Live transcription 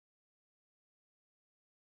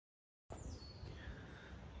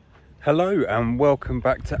Hello and welcome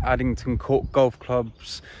back to Addington Court Golf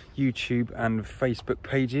Club's YouTube and Facebook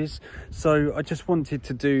pages. So I just wanted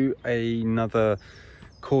to do another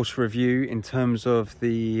course review in terms of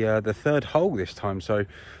the third hole this time. So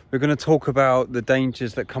we're going to talk about the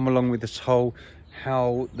dangers that come along with this hole,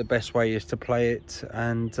 how the best way is to play it,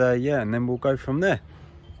 and and then we'll go from there.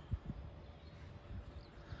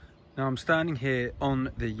 Now I'm standing here on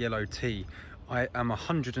the yellow tee. I am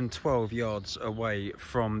 112 yards away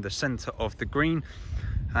from the centre of the green,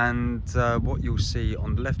 and what you'll see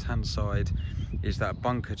on the left hand side is that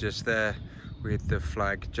bunker just there with the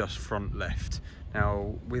flag just front left.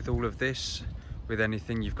 Now with all of this, with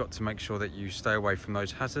anything, you've got to make sure that you stay away from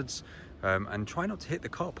those hazards and try not to hit the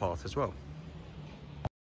cart path as well.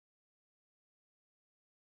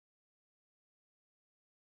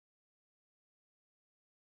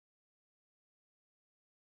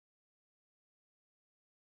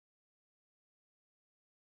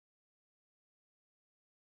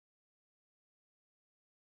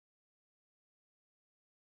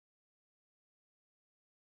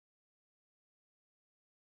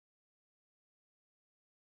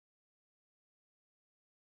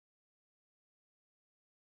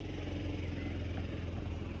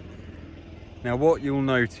 Now what you'll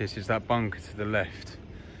notice is that bunker to the left.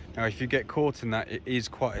 Now if you get caught in that, it is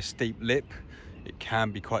quite a steep lip. It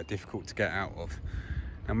can be quite difficult to get out of.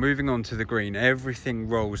 Now moving on to the green, everything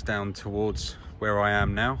rolls down towards where I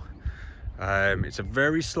am now. It's a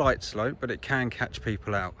very slight slope, but it can catch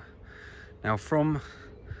people out. Now from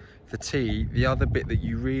the tee, the other bit that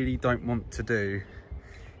you really don't want to do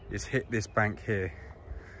is hit this bank here,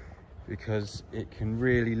 because it can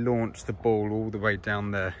really launch the ball all the way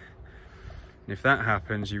down there. And if that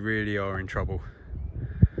happens, you really are in trouble.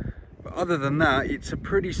 But other than that, it's a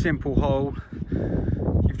pretty simple hole.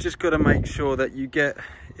 You've just got to make sure that you get,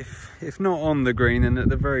 if not on the green, then at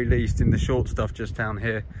the very least in the short stuff just down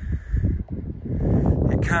here.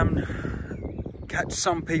 It can catch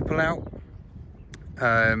some people out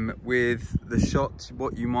with the shot.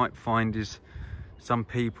 What you might find is some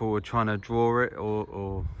people are trying to draw it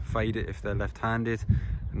or fade it if they're left-handed,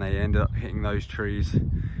 and they end up hitting those trees.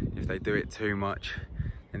 If they do it too much,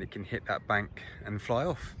 then it can hit that bank and fly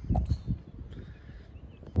off.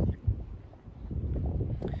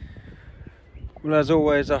 Well, as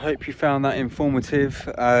always, I hope you found that informative.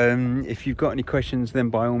 If you've got any questions, then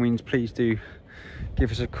by all means, please do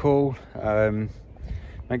give us a call.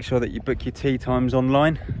 Make sure that you book your tee times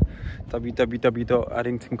online,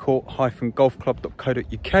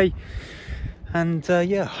 www.addingtoncourt-golfclub.co.uk, and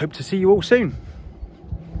hope to see you all soon.